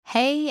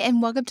Hey,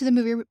 and welcome to the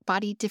Move Your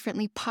Body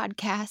Differently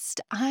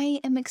podcast. I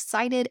am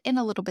excited and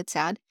a little bit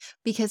sad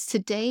because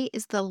today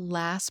is the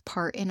last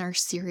part in our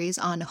series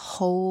on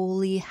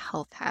holy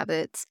health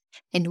habits.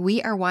 And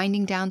we are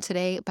winding down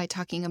today by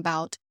talking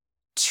about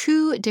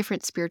two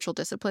different spiritual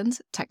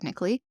disciplines,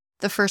 technically.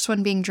 The first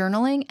one being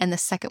journaling, and the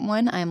second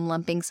one, I'm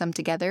lumping some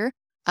together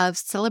of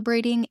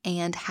celebrating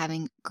and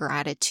having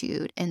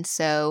gratitude. And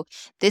so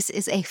this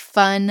is a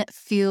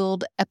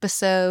fun-filled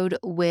episode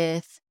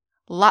with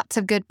lots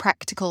of good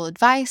practical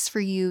advice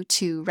for you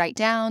to write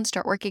down,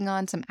 start working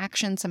on some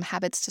actions, some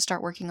habits to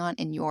start working on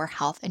in your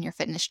health and your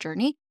fitness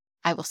journey.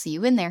 I will see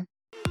you in there.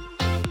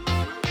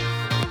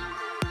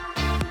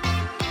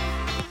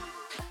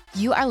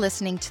 You are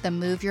listening to the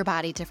Move Your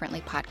Body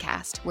Differently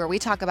podcast, where we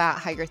talk about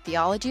how your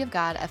theology of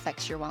God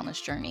affects your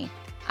wellness journey.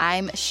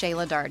 I'm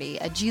Shayla Darty,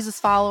 a Jesus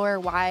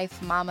follower,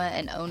 wife, mama,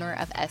 and owner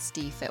of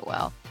SD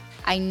Fitwell.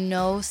 I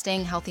know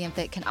staying healthy and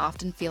fit can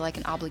often feel like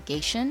an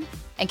obligation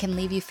and can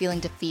leave you feeling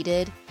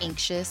defeated,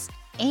 anxious,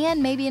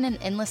 and maybe in an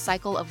endless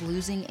cycle of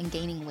losing and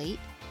gaining weight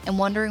and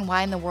wondering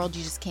why in the world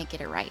you just can't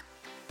get it right.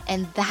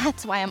 And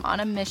that's why I'm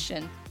on a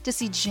mission to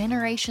see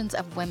generations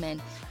of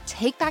women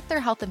take back their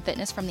health and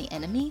fitness from the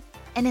enemy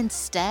and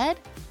instead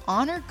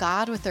honor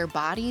God with their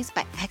bodies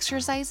by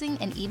exercising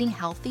and eating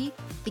healthy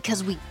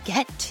because we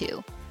get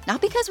to, not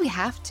because we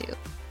have to.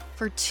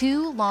 For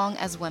too long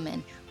as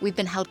women, we've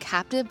been held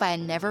captive by a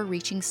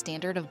never-reaching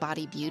standard of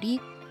body beauty,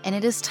 and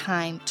it is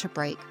time to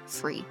break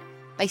free.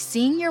 By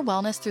seeing your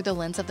wellness through the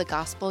lens of the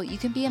gospel, you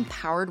can be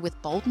empowered with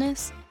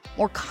boldness,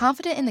 more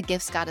confident in the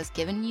gifts God has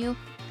given you,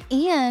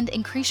 and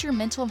increase your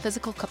mental and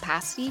physical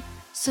capacity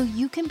so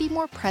you can be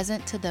more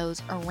present to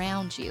those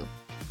around you.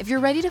 If you're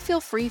ready to feel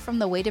free from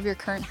the weight of your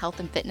current health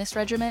and fitness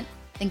regimen,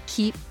 then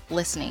keep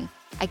listening.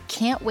 I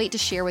can't wait to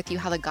share with you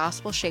how the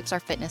gospel shapes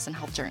our fitness and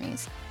health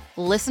journeys.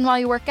 Listen while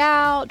you work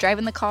out, drive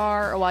in the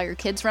car, or while your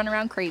kids run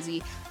around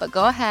crazy, but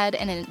go ahead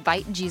and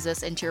invite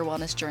Jesus into your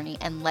wellness journey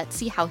and let's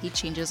see how he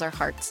changes our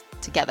hearts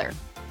together.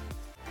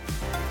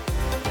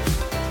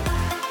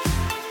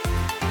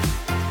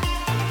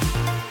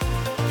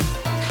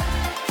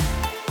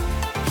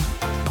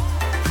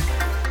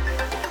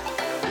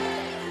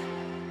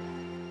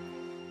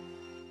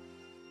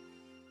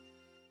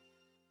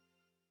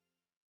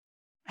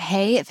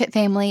 Hey, Fit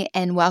Family,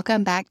 and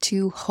welcome back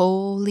to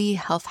Holy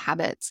Health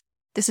Habits.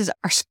 This is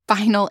our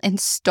final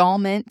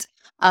installment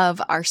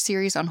of our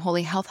series on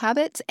holy health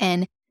habits,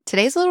 and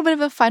today's a little bit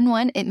of a fun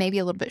one. It may be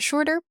a little bit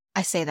shorter.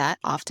 I say that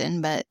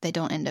often, but they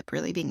don't end up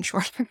really being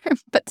shorter,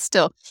 but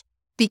still,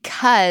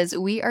 because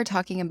we are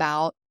talking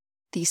about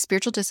the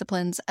spiritual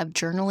disciplines of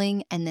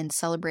journaling and then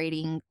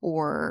celebrating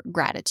or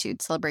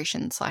gratitude,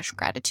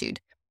 celebration/gratitude.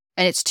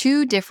 And it's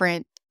two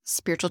different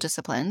spiritual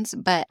disciplines,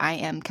 but I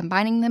am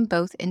combining them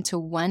both into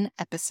one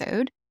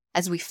episode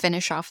as we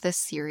finish off this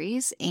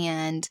series.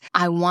 And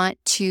I want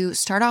to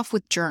start off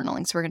with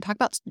journaling. So we're going to talk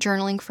about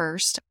journaling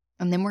first,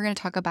 and then we're going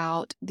to talk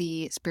about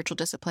the spiritual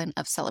discipline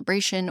of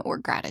celebration or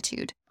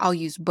gratitude. I'll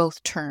use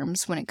both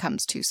terms when it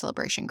comes to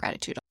celebration,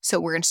 gratitude. So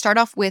we're going to start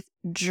off with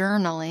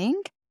journaling,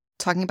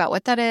 talking about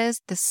what that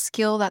is, the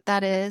skill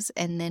that is,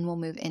 and then we'll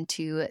move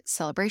into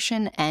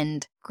celebration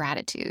and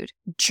gratitude.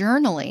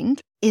 Journaling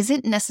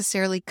isn't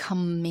necessarily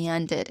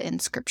commanded in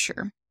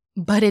Scripture,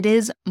 but it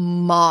is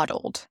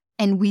modeled.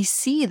 And we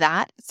see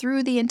that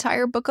through the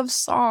entire book of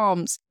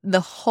Psalms.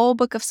 The whole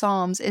book of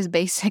Psalms is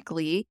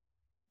basically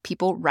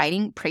people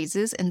writing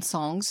praises and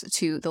songs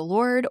to the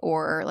Lord,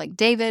 or like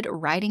David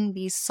writing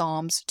these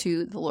psalms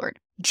to the Lord.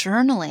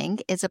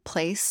 Journaling is a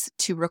place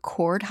to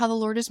record how the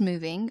Lord is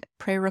moving,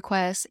 prayer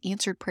requests,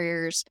 answered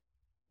prayers,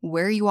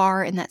 where you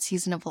are in that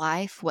season of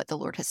life, what the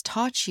Lord has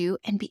taught you,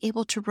 and be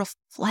able to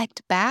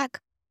reflect back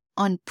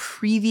on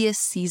previous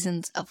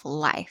seasons of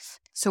life.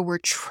 So we're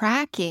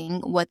tracking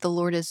what the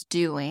Lord is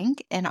doing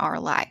in our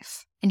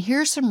life. And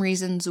here are some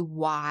reasons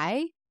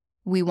why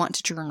we want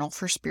to journal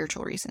for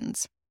spiritual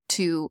reasons.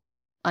 To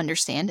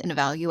understand and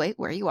evaluate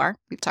where you are.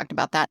 We've talked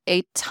about that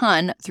a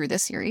ton through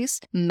this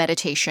series.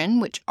 Meditation,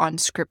 which on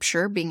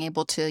Scripture, being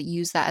able to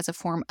use that as a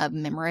form of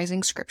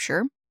memorizing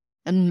Scripture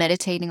and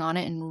meditating on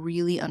it and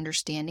really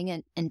understanding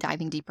it and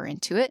diving deeper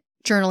into it.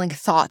 Journaling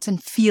thoughts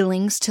and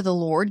feelings to the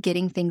Lord,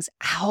 getting things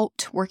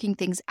out, working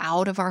things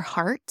out of our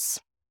hearts,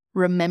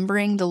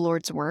 remembering the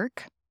Lord's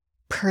work,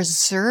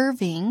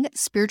 preserving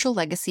spiritual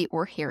legacy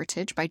or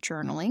heritage by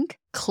journaling,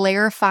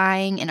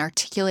 clarifying and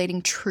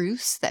articulating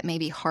truths that may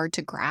be hard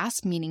to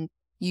grasp, meaning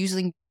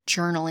using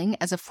journaling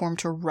as a form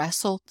to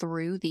wrestle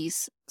through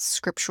these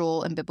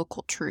scriptural and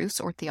biblical truths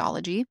or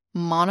theology,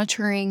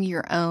 monitoring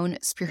your own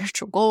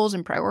spiritual goals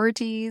and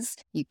priorities.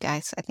 You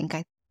guys,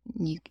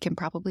 you can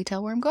probably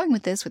tell where I'm going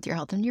with this with your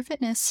health and your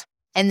fitness.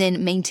 And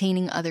then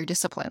maintaining other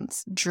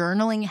disciplines.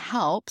 Journaling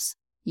helps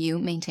you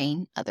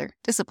maintain other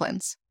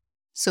disciplines.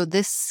 So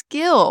this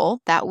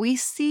skill that we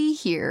see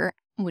here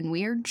when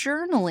we are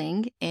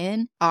journaling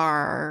in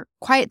our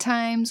quiet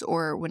times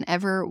or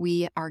whenever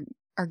we are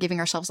giving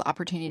ourselves the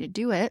opportunity to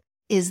do it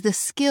is the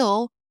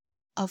skill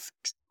of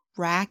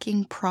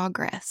tracking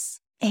progress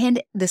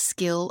and the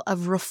skill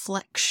of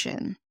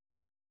reflection.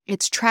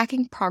 It's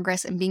tracking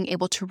progress and being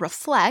able to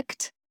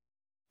reflect,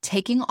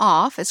 taking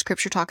off, as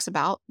scripture talks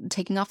about,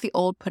 taking off the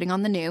old, putting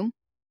on the new,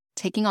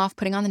 taking off,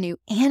 putting on the new,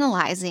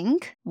 analyzing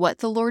what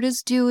the Lord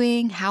is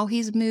doing, how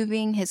he's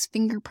moving, his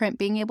fingerprint,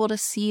 being able to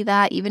see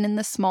that even in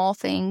the small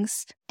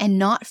things, and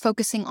not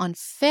focusing on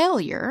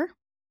failure,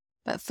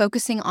 but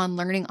focusing on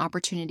learning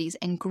opportunities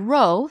and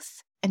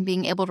growth, and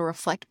being able to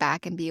reflect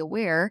back and be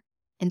aware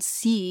and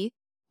see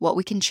what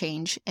we can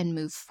change and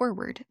move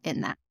forward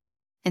in that.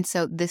 And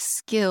so this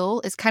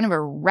skill is kind of a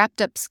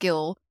wrapped up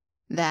skill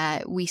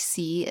that we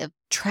see of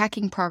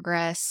tracking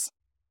progress,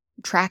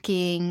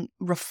 tracking,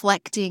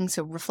 reflecting.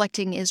 So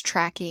reflecting is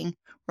tracking,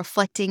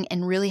 reflecting,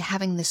 and really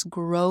having this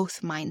growth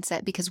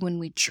mindset, because when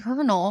we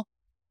journal,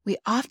 we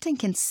often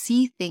can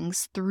see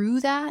things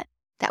through that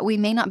we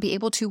may not be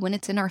able to when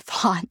it's in our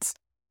thoughts.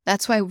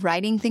 That's why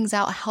writing things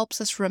out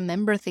helps us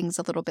remember things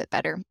a little bit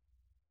better.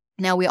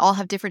 Now, we all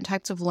have different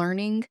types of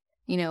learning.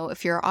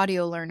 If you're an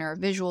audio learner, a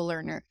visual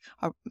learner,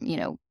 or,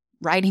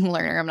 writing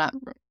learner, I'm not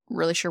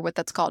really sure what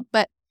that's called,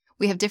 but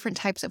we have different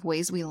types of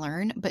ways we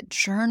learn. But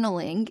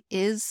journaling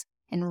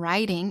and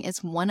writing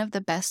is one of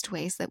the best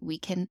ways that we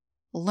can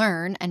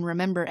learn and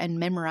remember and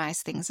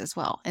memorize things as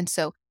well. And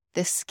so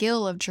the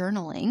skill of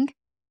journaling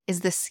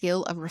is the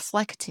skill of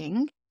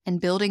reflecting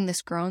and building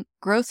this growth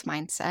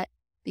mindset,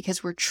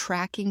 because we're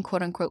tracking,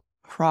 quote unquote,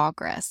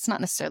 progress. It's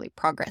not necessarily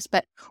progress,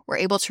 but we're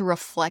able to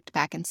reflect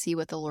back and see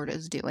what the Lord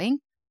is doing.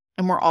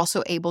 And we're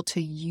also able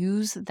to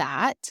use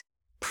that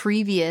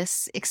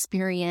previous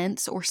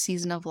experience or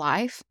season of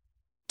life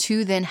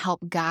to then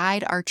help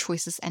guide our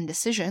choices and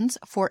decisions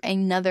for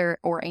another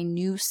or a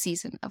new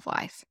season of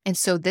life. And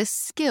so this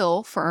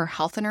skill for our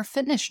health and our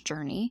fitness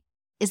journey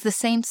is the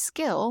same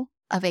skill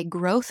of a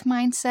growth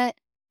mindset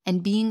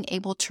and being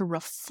able to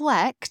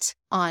reflect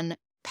on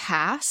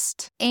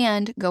past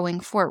and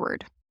going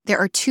forward. There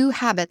are 2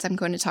 habits I'm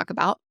going to talk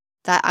about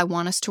that I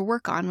want us to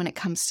work on when it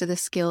comes to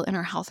this skill in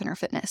our health and our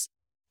fitness.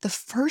 The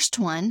first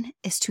one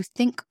is to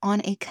think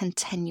on a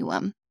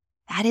continuum.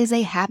 That is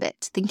a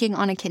habit, thinking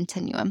on a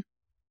continuum.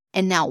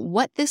 And now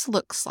what this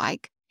looks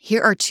like,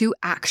 here are 2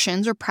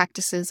 actions or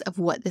practices of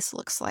what this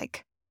looks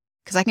like.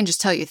 Because I can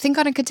just tell you, think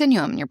on a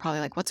continuum, and you're probably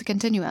like, what's a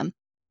continuum?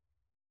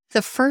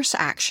 The first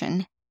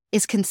action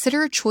is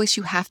consider a choice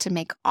you have to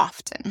make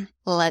often.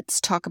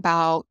 Let's talk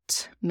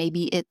about,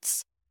 maybe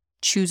it's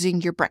choosing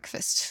your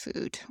breakfast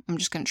food. I'm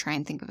just going to try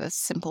and think of a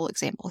simple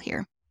example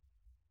here.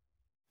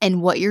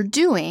 And what you're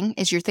doing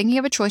is you're thinking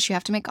of a choice you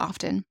have to make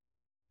often.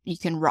 You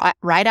can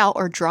write out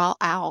or draw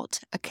out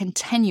a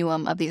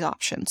continuum of these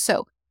options.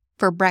 So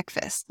for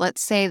breakfast,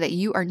 let's say that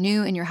you are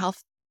new in your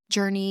health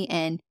journey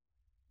and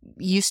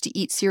used to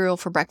eat cereal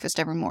for breakfast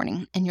every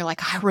morning. And you're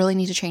like, I really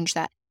need to change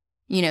that.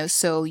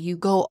 So you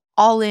go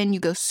all in, you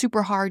go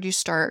super hard, you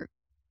start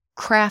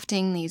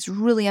crafting these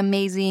really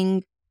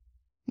amazing,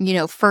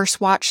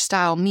 first watch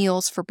style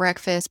meals for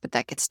breakfast, but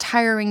that gets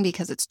tiring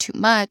because it's too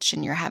much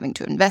and you're having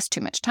to invest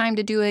too much time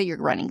to do it. You're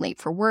running late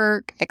for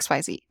work,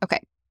 XYZ.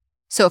 Okay.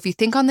 So if you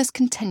think on this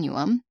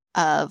continuum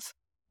of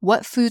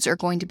what foods are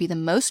going to be the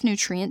most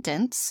nutrient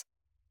dense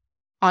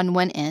on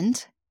one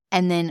end,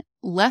 and then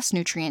less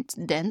nutrient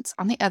dense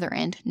on the other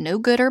end, no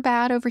good or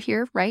bad over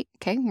here, right?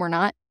 Okay. We're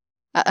not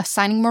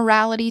assigning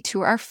morality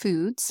to our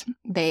foods.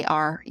 They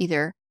are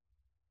either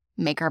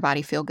make our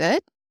body feel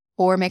good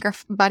or make our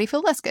body feel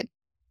less good.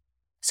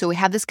 So we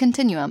have this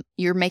continuum.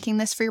 You're making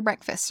this for your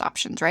breakfast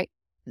options, right?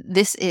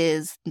 This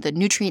is the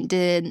nutrient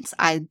dense.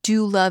 I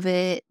do love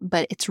it,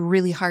 but it's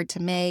really hard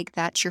to make.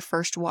 That's your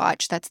first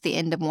watch. That's the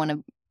end of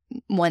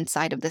one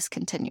side of this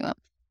continuum.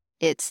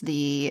 It's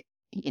the,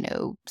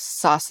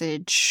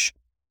 sausage,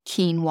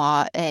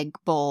 quinoa, egg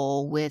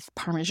bowl with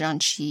Parmesan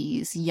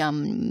cheese,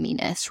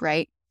 yumminess,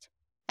 right?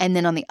 And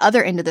then on the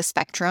other end of the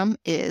spectrum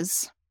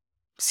is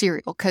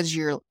cereal, because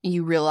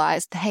you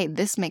realize, hey,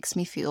 this makes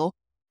me feel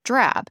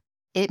drab.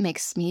 It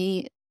makes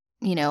me,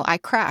 I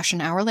crash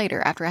an hour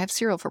later after I have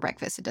cereal for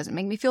breakfast. It doesn't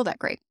make me feel that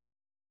great.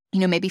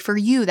 Maybe for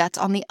you, that's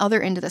on the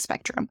other end of the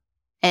spectrum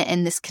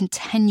and this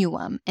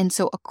continuum. And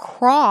so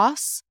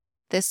across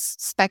this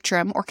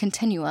spectrum or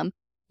continuum,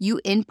 you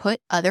input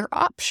other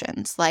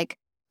options like,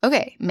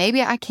 okay,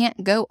 maybe I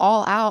can't go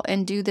all out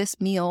and do this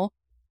meal,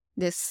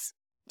 this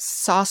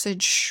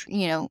sausage,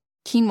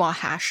 quinoa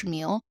hash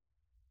meal,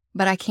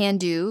 but I can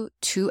do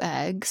 2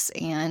 eggs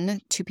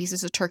and 2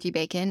 pieces of turkey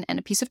bacon and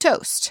a piece of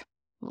toast.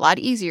 A lot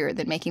easier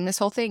than making this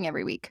whole thing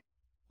every week.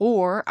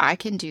 Or I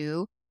can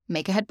do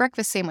make ahead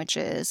breakfast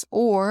sandwiches,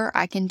 or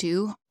I can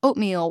do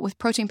oatmeal with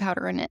protein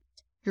powder in it.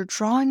 You're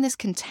drawing this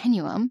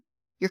continuum.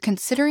 You're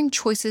considering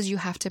choices you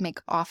have to make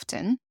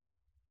often.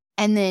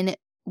 And then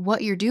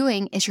what you're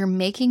doing is you're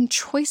making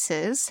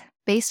choices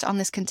based on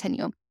this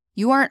continuum.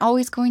 You aren't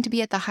always going to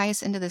be at the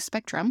highest end of the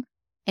spectrum,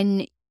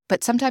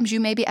 but sometimes you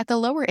may be at the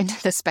lower end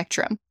of the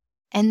spectrum.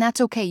 And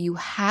that's okay. You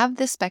have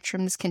this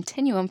spectrum, this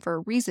continuum for a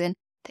reason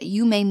that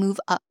you may move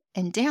up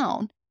and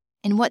down.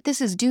 And what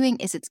this is doing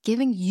is it's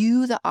giving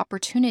you the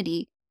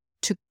opportunity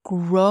to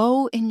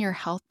grow in your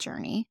health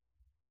journey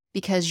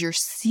because you're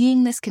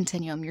seeing this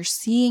continuum, you're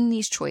seeing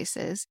these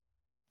choices,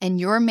 And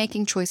you're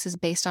making choices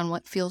based on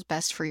what feels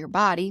best for your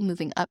body,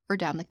 moving up or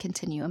down the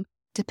continuum,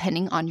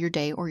 depending on your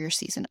day or your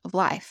season of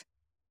life.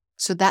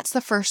 So that's the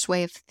first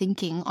way of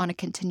thinking on a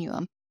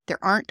continuum.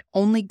 There aren't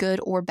only good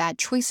or bad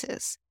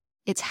choices.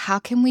 It's how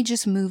can we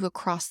just move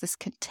across this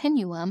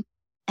continuum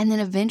and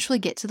then eventually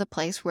get to the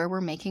place where we're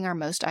making our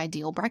most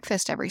ideal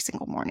breakfast every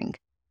single morning.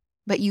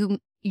 But you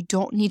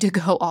don't need to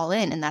go all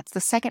in, and that's the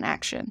second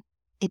action.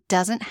 It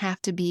doesn't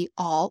have to be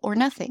all or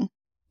nothing.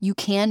 You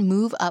can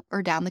move up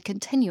or down the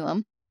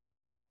continuum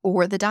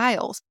or the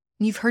dials.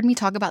 And you've heard me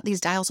talk about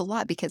these dials a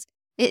lot because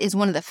it is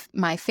one of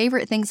my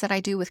favorite things that I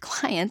do with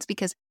clients,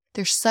 because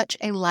there's such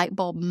a light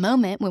bulb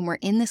moment when we're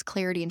in this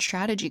clarity and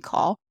strategy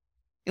call.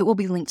 It will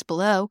be linked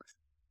below,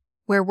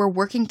 where we're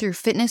working through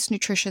fitness,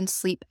 nutrition,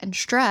 sleep, and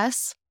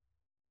stress.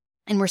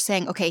 And we're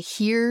saying, okay,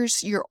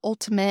 here's your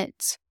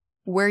ultimate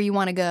where you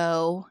want to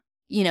go,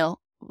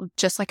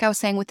 just like I was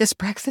saying with this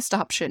breakfast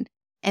option.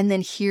 And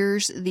then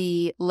here's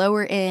the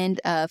lower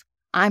end of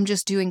I'm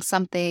just doing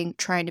something,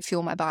 trying to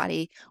fuel my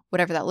body,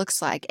 whatever that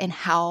looks like, and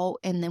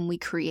then we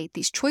create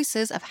these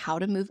choices of how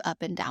to move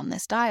up and down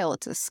this dial.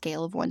 It's a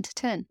scale of 1 to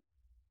 10.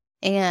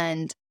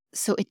 And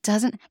so it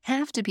doesn't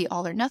have to be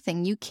all or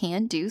nothing. You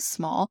can do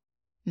small,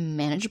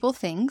 manageable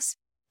things.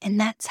 And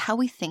that's how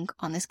we think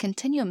on this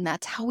continuum.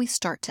 That's how we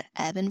start to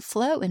ebb and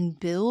flow and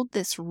build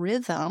this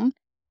rhythm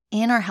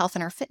in our health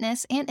and our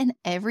fitness and in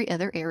every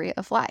other area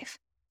of life.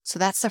 So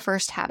that's the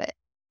first habit.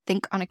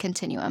 Think on a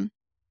continuum.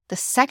 The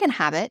second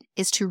habit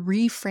is to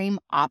reframe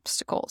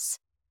obstacles.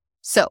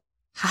 So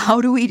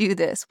how do we do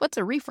this? What's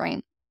a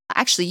reframe?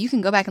 Actually, you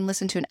can go back and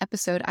listen to an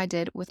episode I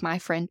did with my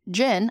friend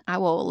Jen. I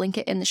will link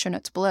it in the show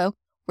notes below,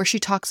 where she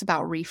talks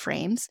about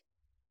reframes.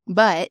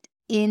 But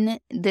in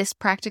this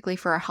Practically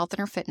for Our Health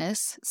and Our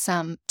Fitness,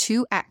 some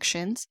 2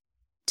 actions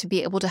to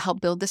be able to help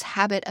build this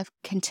habit of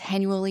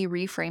continually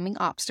reframing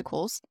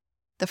obstacles.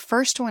 The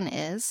first one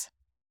is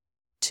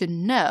to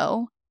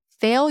know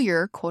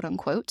failure, quote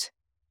unquote,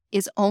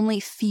 is only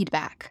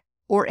feedback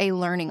or a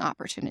learning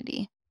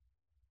opportunity.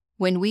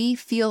 When we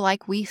feel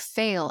like we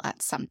fail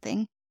at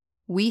something,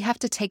 we have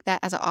to take that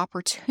as an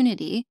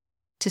opportunity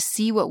to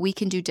see what we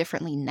can do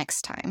differently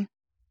next time,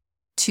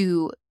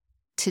 to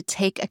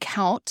take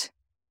account,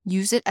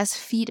 use it as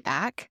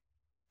feedback,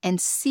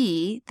 and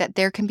see that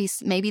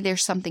maybe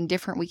there's something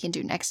different we can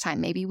do next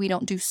time. Maybe we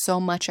don't do so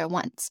much at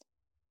once.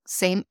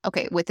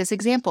 With this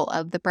example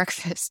of the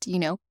breakfast,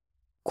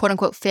 quote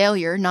unquote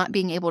failure, not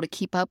being able to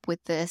keep up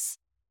with this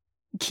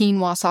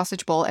quinoa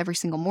sausage bowl every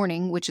single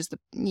morning, which is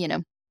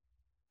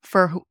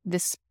for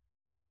this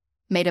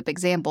made up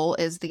example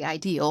is the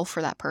ideal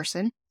for that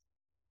person.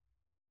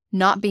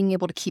 Not being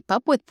able to keep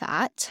up with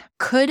that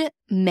could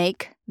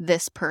make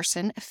this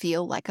person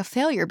feel like a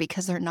failure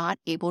because they're not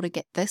able to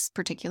get this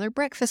particular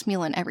breakfast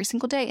meal in every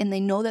single day. And they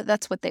know that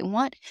that's what they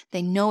want.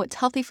 They know it's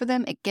healthy for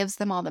them. It gives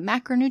them all the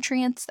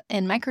macronutrients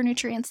and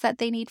micronutrients that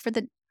they need for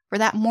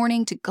that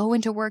morning to go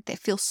into work. They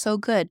feel so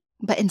good.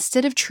 But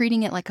instead of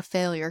treating it like a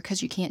failure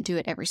because you can't do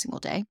it every single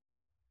day,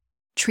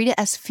 treat it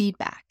as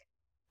feedback.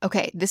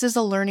 Okay, this is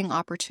a learning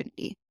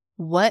opportunity.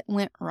 What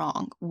went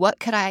wrong? What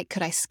could I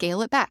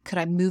scale it back? Could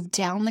I move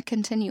down the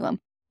continuum?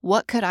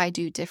 What could I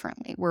do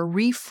differently? We're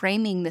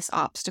reframing this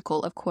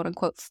obstacle of quote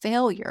unquote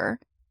failure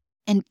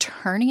and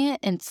turning it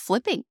and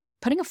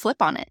putting a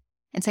flip on it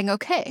and saying,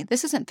 okay,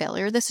 this isn't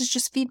failure. This is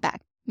just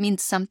feedback. It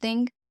means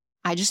something.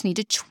 I just need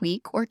to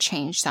tweak or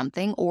change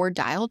something or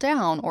dial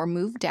down or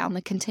move down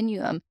the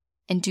continuum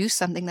and do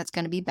something that's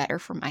going to be better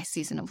for my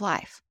season of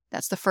life.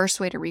 That's the first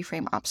way to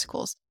reframe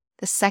obstacles.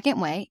 The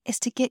second way is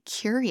to get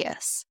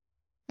curious.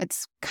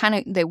 It's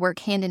they work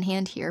hand in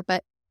hand here,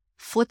 but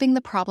flipping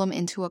the problem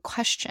into a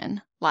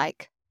question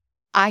like,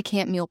 I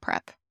can't meal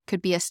prep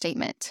could be a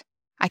statement.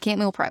 I can't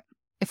meal prep.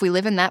 If we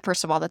live in that,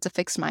 first of all, that's a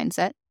fixed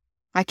mindset.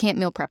 I can't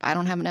meal prep. I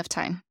don't have enough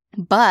time.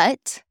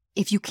 But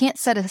if you can't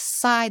set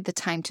aside the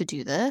time to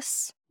do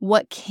this,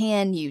 what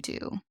can you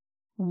do?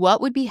 What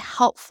would be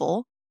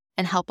helpful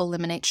and help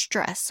eliminate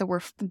stress? So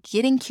we're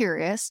getting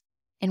curious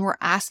and we're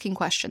asking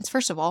questions.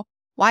 First of all,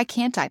 why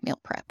can't I meal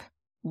prep?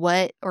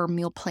 Or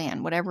meal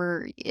plan,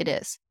 whatever it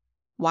is.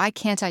 Why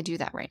can't I do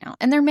that right now?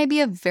 And there may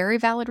be a very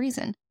valid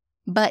reason,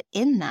 but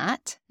in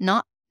that,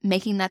 not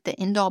making that the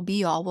end all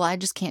be all, well, I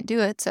just can't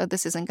do it, so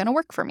this isn't going to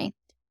work for me.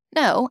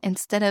 No,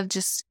 instead of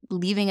just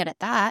leaving it at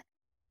that,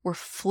 we're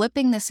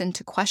flipping this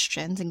into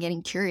questions and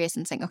getting curious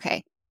and saying,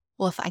 okay,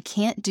 well, if I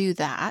can't do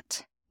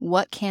that,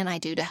 what can I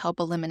do to help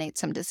eliminate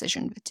some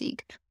decision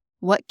fatigue?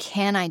 What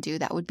can I do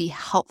that would be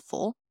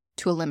helpful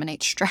to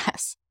eliminate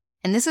stress?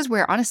 And this is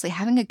where, honestly,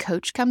 having a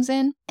coach comes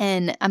in.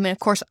 And I mean, of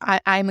course,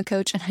 I'm a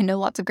coach and I know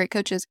lots of great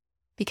coaches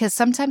because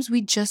sometimes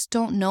we just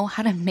don't know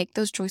how to make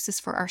those choices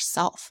for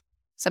ourselves.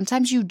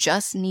 Sometimes you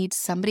just need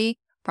somebody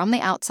from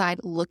the outside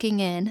looking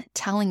in,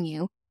 telling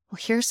you, well,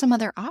 here's some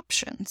other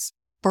options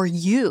for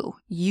you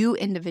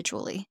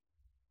individually.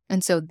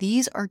 And so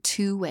these are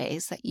 2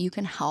 ways that you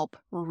can help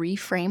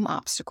reframe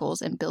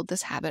obstacles and build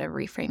this habit of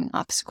reframing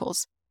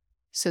obstacles.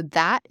 So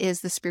that is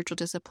the spiritual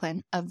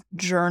discipline of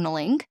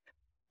journaling.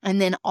 And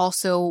then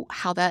also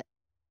how that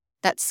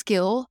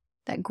skill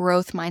that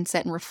growth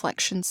mindset and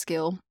reflection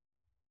skill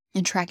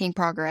in tracking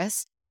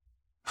progress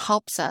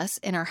helps us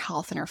in our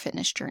health and our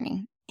fitness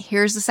journey.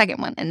 Here's the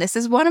second one, and this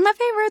is one of my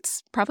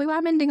favorites, probably why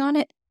I'm ending on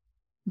it,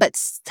 but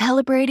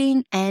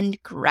celebrating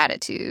and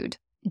gratitude.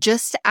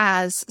 Just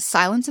as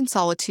silence and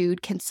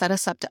solitude can set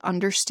us up to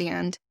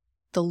understand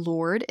the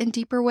Lord in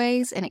deeper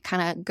ways, and it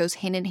kind of goes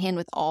hand in hand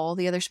with all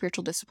the other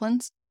spiritual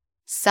disciplines,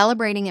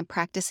 celebrating and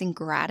practicing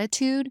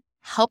gratitude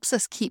helps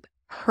us keep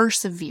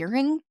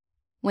persevering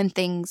when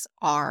things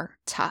are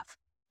tough.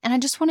 And I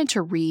just wanted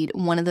to read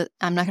I'm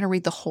not going to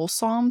read the whole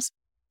Psalms,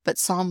 but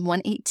Psalm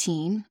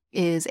 118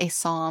 is a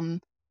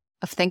psalm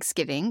of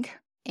thanksgiving.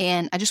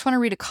 And I just want to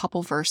read a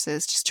couple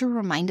verses just to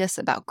remind us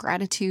about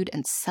gratitude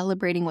and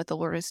celebrating what the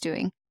Lord is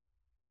doing.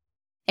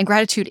 And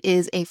gratitude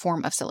is a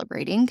form of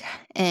celebrating.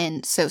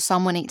 And so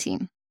Psalm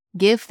 118,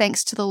 give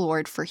thanks to the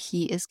Lord, for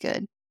he is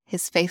good.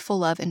 His faithful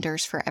love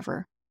endures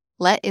forever.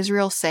 Let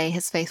Israel say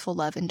his faithful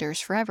love endures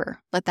forever.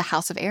 Let the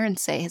house of Aaron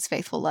say his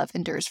faithful love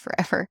endures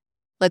forever.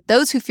 Let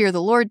those who fear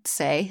the Lord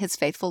say his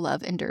faithful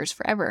love endures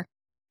forever.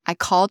 I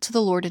called to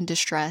the Lord in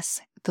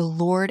distress. The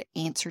Lord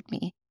answered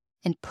me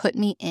and put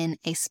me in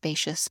a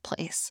spacious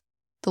place.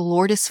 The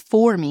Lord is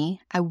for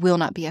me. I will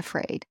not be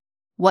afraid.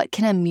 What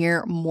can a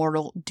mere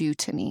mortal do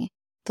to me?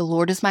 The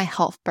Lord is my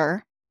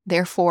helper.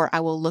 Therefore,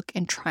 I will look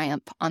in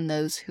triumph on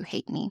those who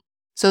hate me.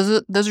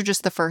 So those are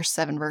just the first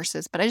 7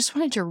 verses, but I just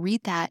wanted to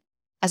read that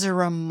as a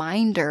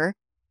reminder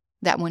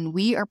that when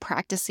we are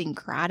practicing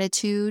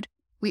gratitude,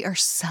 we are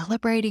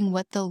celebrating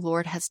what the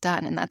Lord has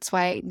done. And that's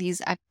why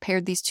I've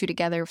paired these two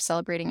together, of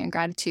celebrating and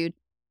gratitude,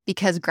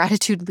 because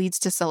gratitude leads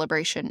to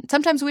celebration.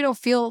 Sometimes we don't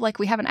feel like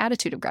we have an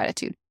attitude of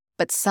gratitude,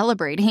 but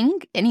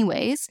celebrating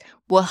anyways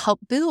will help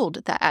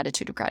build that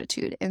attitude of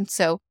gratitude. And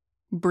so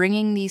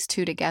bringing these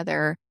two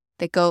together,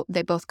 they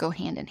both go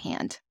hand in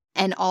hand.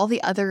 And all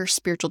the other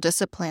spiritual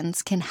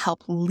disciplines can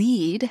help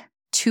lead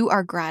to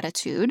our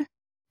gratitude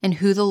and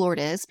who the Lord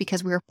is,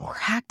 because we are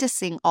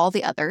practicing all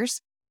the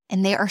others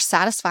and they are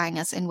satisfying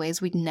us in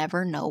ways we'd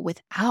never know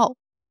without,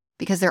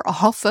 because they're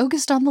all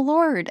focused on the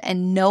Lord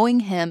and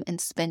knowing him and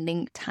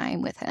spending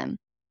time with him.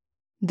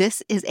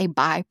 This is a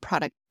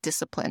byproduct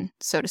discipline,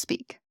 so to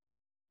speak.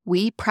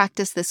 We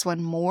practice this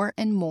one more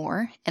and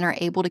more and are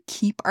able to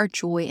keep our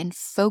joy and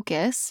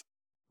focus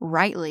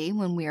rightly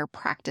when we are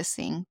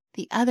practicing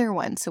the other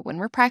one. So when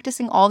we're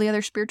practicing all the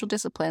other spiritual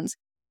disciplines,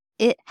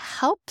 it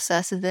helps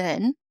us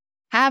then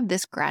have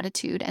this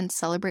gratitude and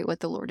celebrate what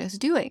the Lord is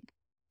doing.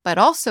 But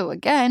also,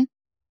 again,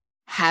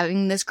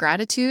 having this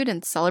gratitude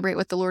and celebrate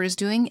what the Lord is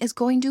doing is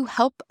going to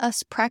help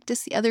us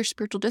practice the other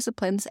spiritual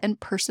disciplines and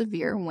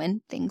persevere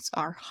when things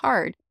are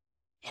hard.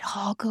 It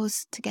all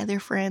goes together,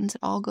 friends.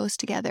 It all goes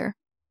together.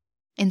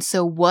 And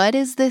so what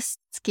is this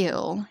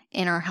skill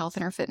in our health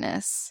and our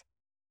fitness?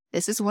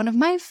 This is one of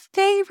my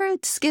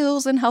favorite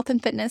skills in health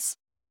and fitness,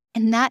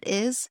 and that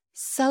is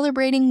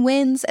celebrating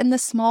wins and the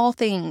small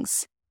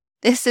things.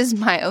 This is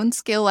my own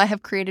skill I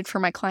have created for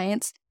my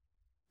clients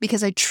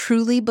because I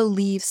truly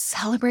believe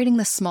celebrating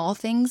the small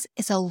things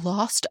is a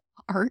lost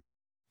art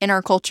in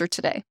our culture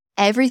today.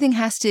 Everything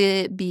has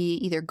to be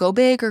either go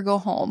big or go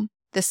home.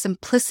 The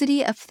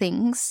simplicity of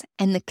things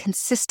and the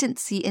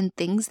consistency in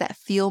things that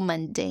feel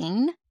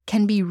mundane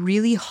can be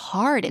really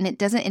hard, and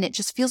it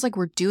just feels like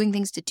we're doing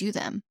things to do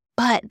them.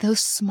 But those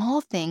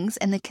small things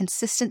and the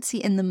consistency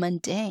in the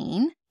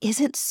mundane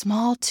isn't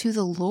small to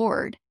the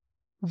Lord.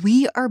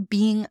 We are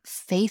being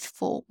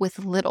faithful with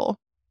little.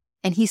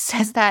 And he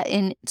says that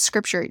in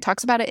scripture. He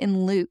talks about it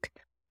in Luke.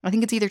 I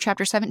think it's either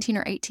chapter 17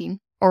 or 18,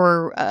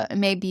 or it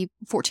may be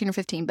 14 or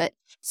 15, but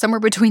somewhere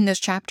between those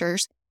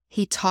chapters,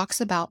 he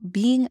talks about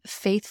being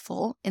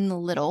faithful in the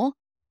little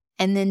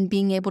and then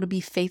being able to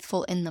be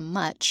faithful in the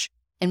much.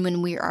 And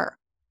when we are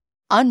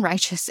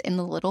unrighteous in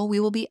the little, we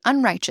will be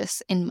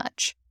unrighteous in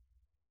much.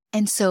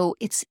 And so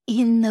it's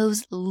in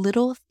those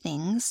little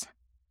things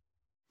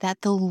that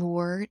the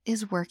Lord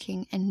is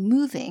working and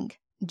moving.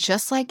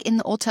 Just like in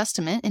the Old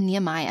Testament in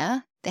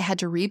Nehemiah, they had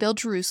to rebuild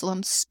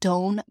Jerusalem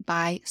stone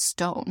by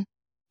stone.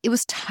 It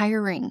was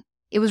tiring.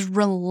 It was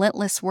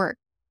relentless work,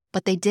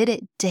 but they did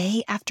it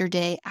day after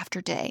day after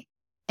day.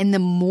 And the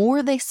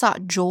more they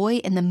sought joy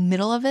in the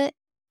middle of it,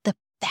 the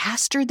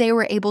faster they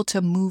were able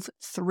to move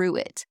through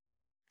it.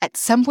 At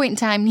some point in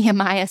time,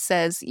 Nehemiah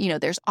says,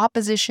 there's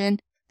opposition.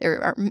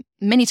 There are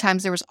many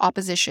times there was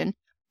opposition.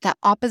 That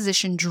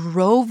opposition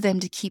drove them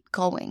to keep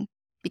going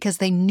because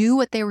they knew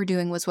what they were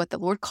doing was what the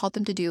Lord called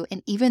them to do.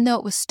 And even though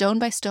it was stone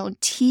by stone,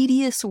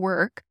 tedious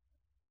work,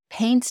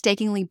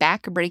 painstakingly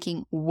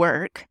back-breaking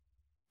work,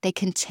 they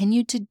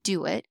continued to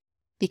do it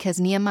because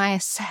Nehemiah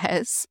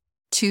says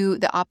to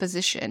the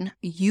opposition,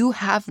 you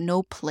have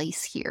no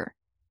place here.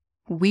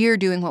 We are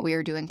doing what we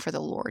are doing for the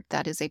Lord.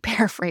 That is a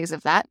paraphrase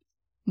of that.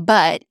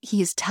 But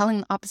he is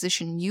telling the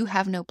opposition, you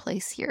have no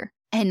place here.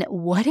 And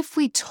what if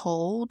we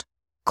told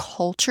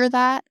culture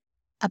that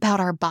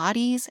about our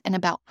bodies and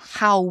about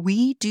how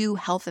we do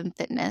health and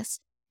fitness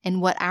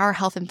and what our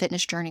health and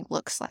fitness journey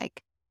looks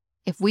like?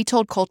 If we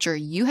told culture,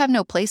 you have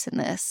no place in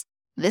this,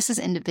 this is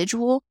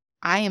individual,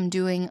 I am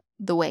doing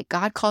the way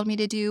God called me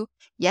to do.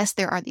 Yes,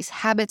 there are these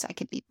habits I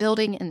could be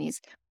building and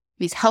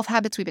these health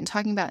habits we've been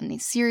talking about in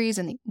these series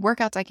and the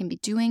workouts I can be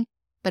doing,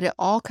 but it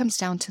all comes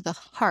down to the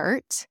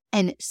heart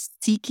and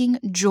seeking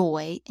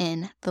joy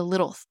in the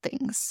little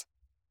things.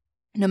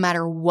 No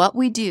matter what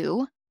we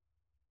do,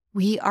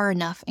 we are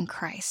enough in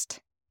Christ.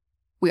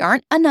 We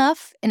aren't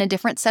enough in a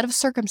different set of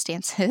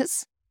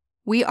circumstances.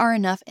 We are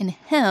enough in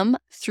Him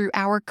through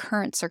our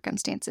current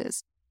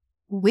circumstances,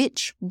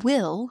 which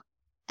will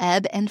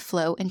ebb and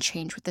flow and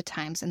change with the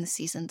times and the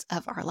seasons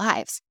of our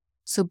lives.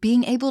 So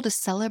being able to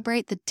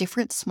celebrate the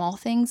different small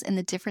things in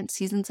the different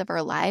seasons of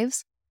our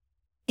lives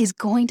is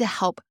going to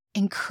help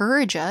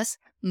encourage us,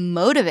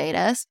 motivate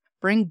us,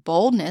 bring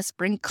boldness,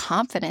 bring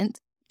confidence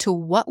to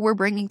what we're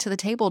bringing to the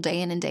table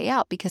day in and day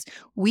out, because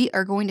we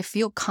are going to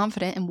feel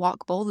confident and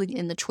walk boldly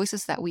in the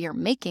choices that we are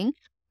making,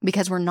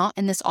 because we're not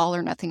in this all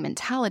or nothing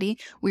mentality.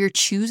 We are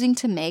choosing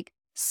to make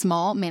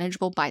small,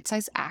 manageable,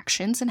 bite-sized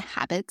actions and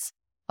habits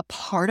a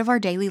part of our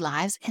daily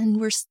lives, and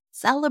we're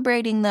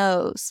celebrating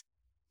those.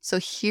 So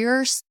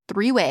here's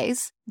 3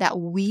 ways that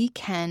we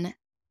can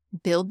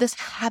build this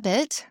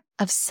habit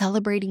of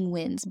celebrating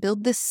wins,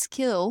 build this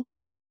skill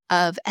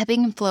of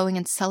ebbing and flowing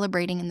and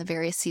celebrating in the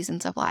various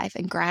seasons of life,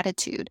 and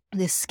gratitude,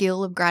 this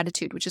skill of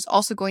gratitude, which is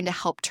also going to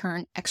help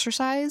turn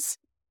exercise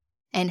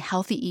and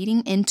healthy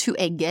eating into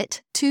a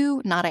get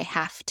to, not a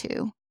have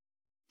to.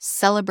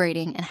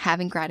 Celebrating and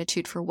having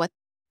gratitude for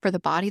the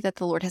body that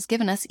the Lord has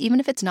given us, even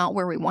if it's not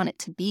where we want it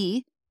to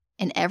be,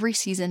 in every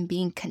season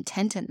being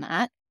content in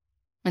that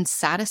and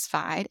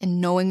satisfied and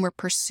knowing we're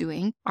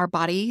pursuing our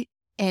body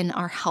and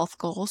our health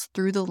goals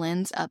through the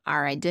lens of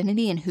our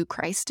identity and who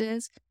Christ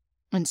is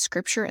and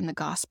Scripture and the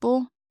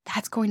gospel.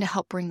 That's going to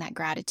help bring that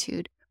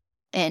gratitude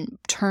and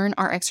turn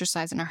our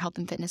exercise and our health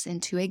and fitness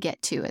into a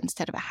get to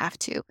instead of a have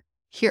to.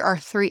 Here are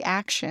 3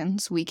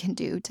 actions we can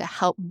do to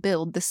help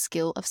build the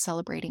skill of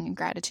celebrating and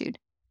gratitude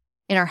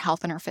in our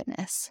health and our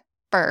fitness.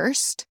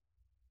 First,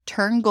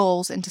 turn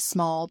goals into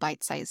small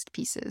bite-sized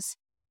pieces.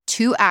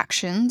 2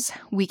 actions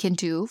we can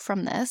do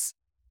from this.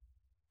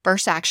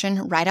 First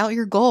action, write out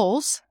your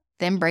goals,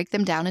 then break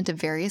them down into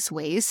various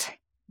ways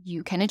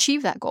you can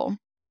achieve that goal.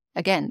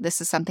 Again, this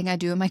is something I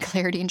do in my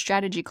clarity and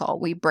strategy call.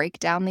 We break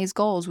down these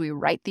goals. We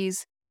write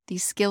these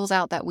skills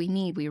out that we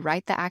need. We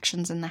write the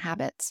actions and the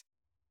habits.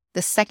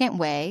 The second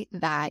way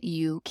that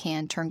you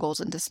can turn goals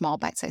into small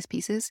bite-sized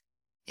pieces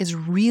is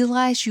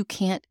realize you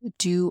can't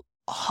do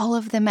all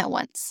of them at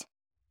once.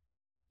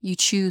 You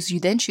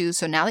then choose.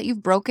 So now that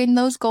you've broken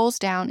those goals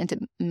down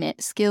into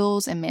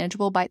skills and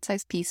manageable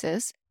bite-sized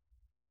pieces,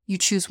 you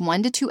choose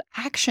 1 to 2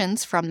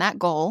 actions from that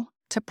goal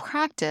to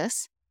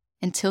practice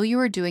until you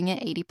are doing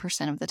it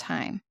 80% of the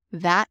time.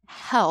 That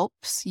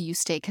helps you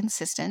stay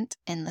consistent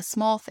in the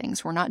small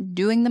things. We're not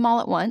doing them all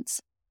at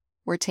once.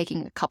 We're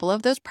taking a couple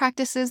of those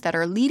practices that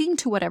are leading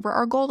to whatever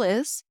our goal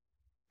is,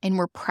 and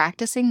we're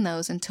practicing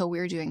those until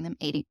we're doing them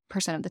 80%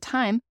 of the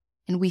time,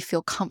 and we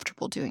feel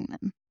comfortable doing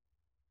them.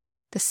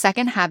 The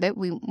second habit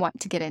we want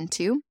to get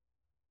into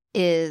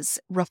is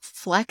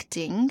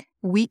reflecting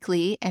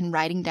weekly and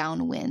writing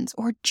down wins,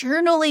 or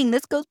journaling.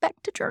 This goes back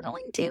to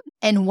journaling too.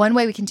 And one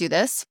way we can do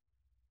this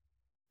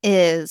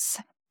is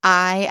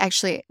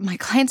my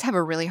clients have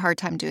a really hard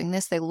time doing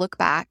this. They look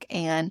back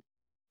and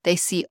they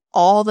see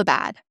all the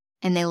bad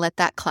and they let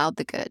that cloud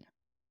the good.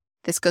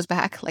 This goes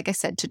back, like I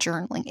said, to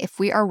journaling. If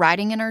we are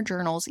writing in our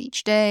journals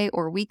each day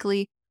or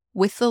weekly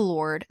with the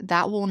Lord,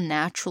 that will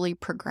naturally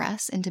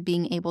progress into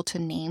being able to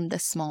name the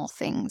small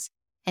things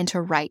and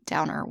to write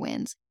down our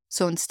wins.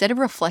 So instead of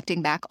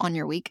reflecting back on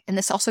your week, and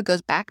this also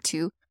goes back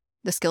to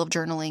the skill of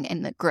journaling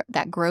and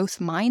that growth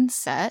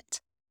mindset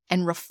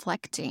and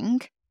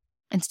reflecting,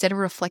 instead of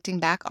reflecting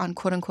back on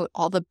quote unquote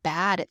all the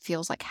bad it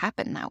feels like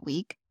happened that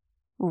week,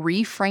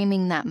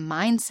 reframing that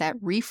mindset,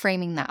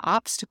 reframing that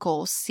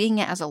obstacle, seeing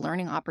it as a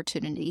learning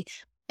opportunity,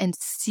 and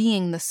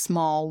seeing the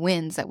small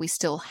wins that we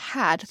still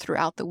had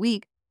throughout the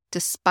week,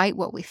 despite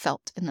what we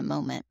felt in the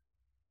moment.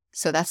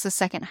 So that's the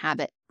second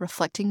habit,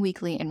 reflecting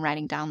weekly and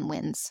writing down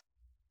wins.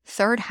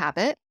 Third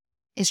habit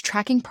is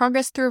tracking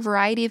progress through a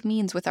variety of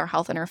means with our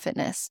health and our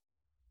fitness.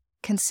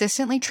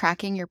 Consistently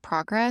tracking your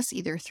progress,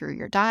 either through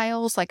your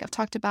dials, like I've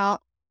talked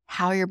about,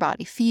 how your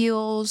body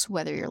feels,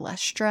 whether you're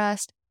less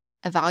stressed,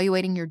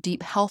 evaluating your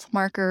deep health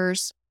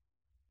markers.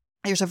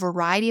 There's a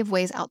variety of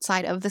ways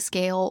outside of the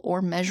scale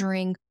or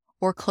measuring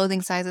or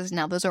clothing sizes.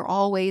 Now, those are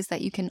all ways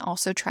that you can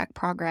also track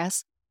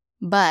progress,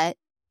 but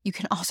you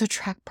can also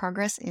track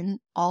progress in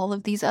all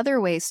of these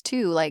other ways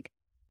too, like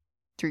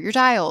through your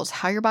dials,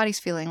 how your body's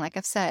feeling, like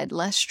I've said,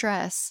 less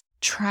stress.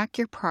 Track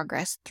your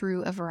progress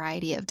through a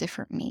variety of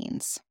different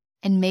means.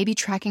 And maybe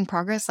tracking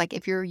progress, like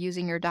if you're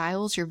using your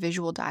dials, your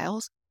visual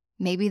dials,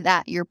 maybe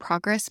that your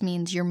progress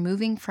means you're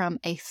moving from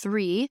a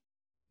 3.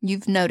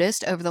 You've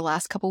noticed over the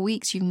last couple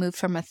weeks, you've moved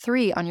from a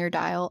 3 on your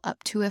dial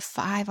up to a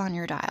 5 on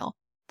your dial.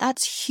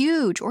 That's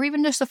huge. Or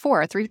even just a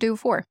 4, a 3 to a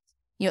 4.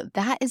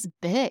 That is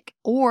big.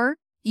 Or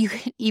you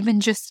can even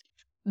just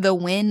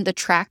the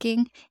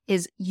tracking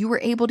is you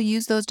were able to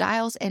use those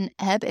dials and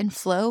ebb and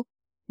flow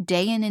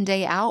day in and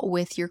day out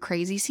with your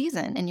crazy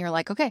season. And you're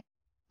like, okay,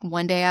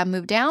 one day I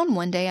moved down,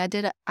 one day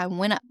I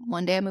went up.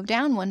 One day I moved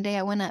down, one day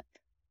I went up.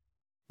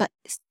 But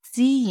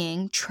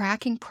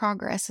tracking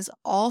progress is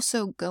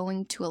also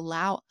going to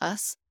allow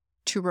us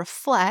to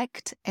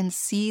reflect and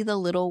see the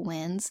little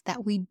wins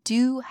that we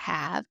do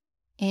have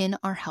in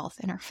our health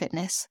and our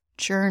fitness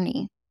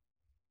journey.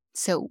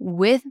 So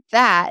with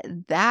that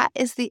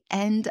is the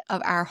end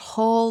of our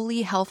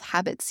Holy Health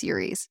Habits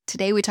series.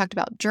 Today we talked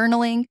about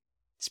journaling,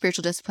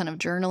 spiritual discipline of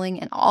journaling,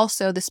 and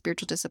also the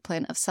spiritual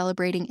discipline of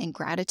celebrating and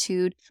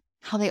gratitude,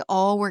 how they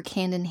all work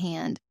hand in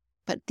hand.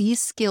 But these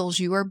skills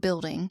you are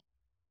building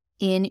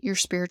in your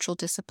spiritual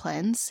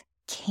disciplines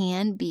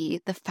can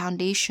be the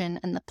foundation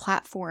and the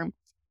platform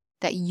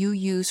that you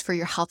use for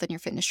your health and your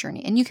fitness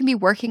journey. And you can be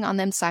working on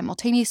them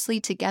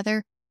simultaneously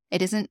together. It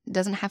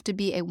doesn't have to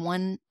be a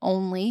one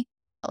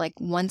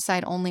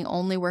side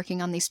only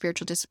working on these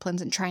spiritual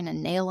disciplines and trying to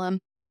nail them,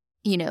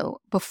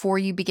 before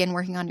you begin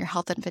working on your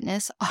health and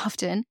fitness.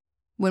 Often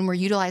when we're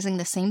utilizing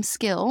the same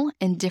skill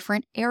in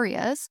different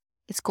areas,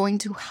 it's going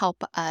to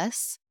help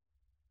us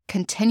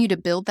continue to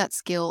build that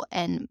skill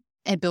and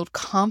build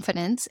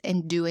confidence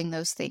in doing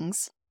those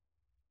things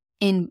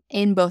in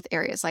both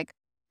areas. Like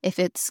if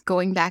it's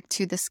going back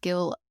to the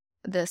spiritual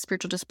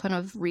discipline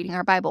of reading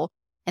our Bible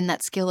and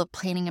that skill of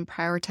planning and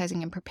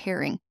prioritizing and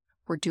preparing,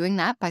 we're doing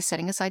that by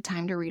setting aside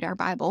time to read our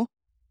Bible.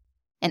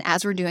 And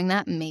as we're doing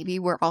that, maybe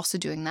we're also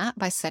doing that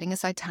by setting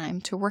aside time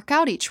to work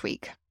out each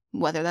week,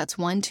 whether that's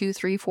 1, 2,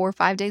 3, 4,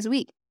 5 days a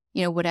week.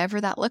 Whatever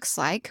that looks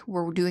like,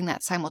 we're doing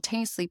that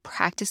simultaneously,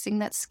 practicing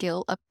that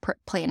skill of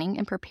planning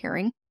and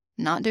preparing,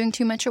 not doing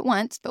too much at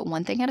once, but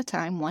one thing at a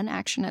time, one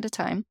action at a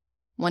time,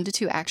 1 to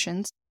 2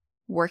 actions,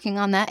 working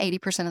on that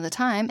 80% of the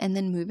time, and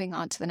then moving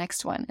on to the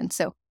next one. And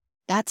so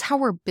that's how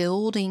we're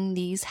building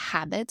these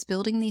habits,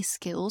 building these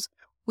skills,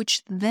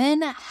 which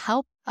then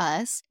help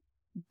us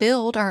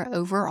build our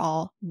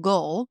overall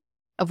goal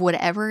of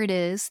whatever it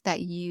is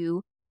that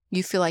you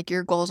feel like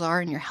your goals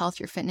are in your health,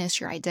 your fitness,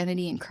 your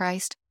identity in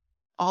Christ,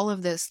 all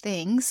of those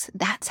things.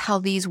 That's how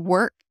these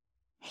work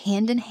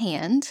hand in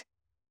hand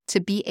to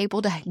be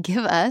able to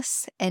give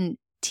us and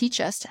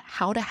teach us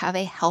how to have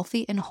a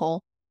healthy and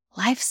whole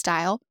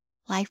lifestyle,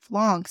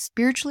 lifelong,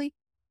 spiritually,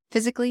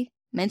 physically,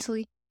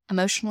 mentally,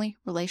 emotionally,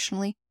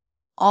 relationally,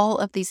 all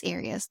of these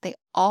areas. They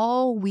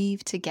all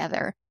weave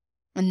together.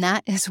 And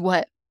that is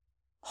what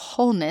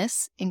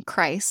wholeness in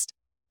Christ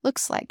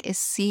looks like, is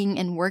seeing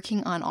and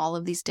working on all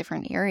of these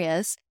different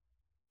areas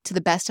to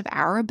the best of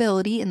our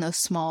ability in those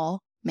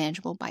small,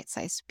 manageable,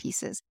 bite-sized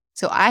pieces.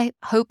 So I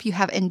hope you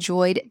have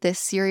enjoyed this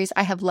series.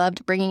 I have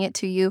loved bringing it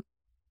to you.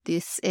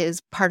 This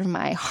is part of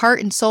my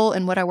heart and soul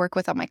and what I work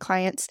with on my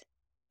clients.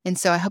 And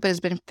so I hope it has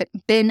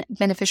been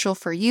beneficial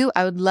for you.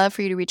 I would love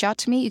for you to reach out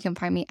to me. You can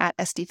find me at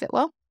SD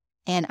Fitwell,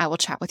 and I will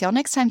chat with y'all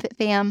next time, Fit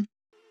Fam.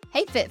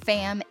 Hey, Fit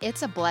Fam,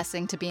 it's a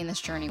blessing to be in this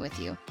journey with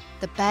you.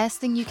 The best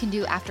thing you can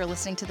do after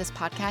listening to this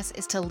podcast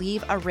is to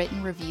leave a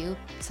written review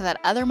so that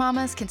other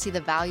mamas can see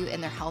the value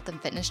in their health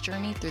and fitness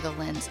journey through the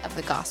lens of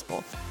the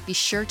gospel. Be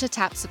sure to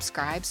tap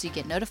subscribe so you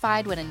get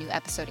notified when a new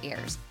episode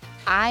airs.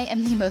 I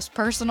am the most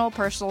personal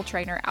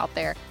trainer out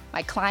there.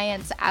 My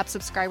clients, app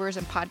subscribers,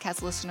 and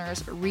podcast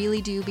listeners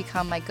really do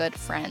become my good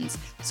friends.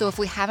 So if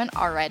we haven't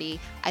already,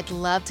 I'd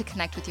love to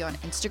connect with you on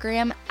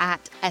Instagram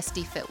at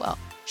SD Fitwell.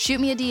 Shoot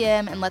me a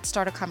DM and let's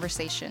start a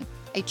conversation.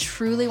 I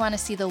truly want to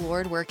see the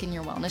Lord work in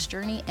your wellness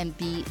journey and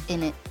be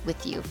in it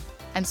with you.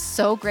 I'm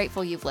so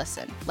grateful you've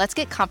listened. Let's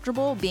get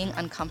comfortable being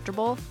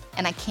uncomfortable,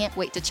 and I can't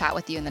wait to chat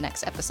with you in the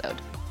next episode.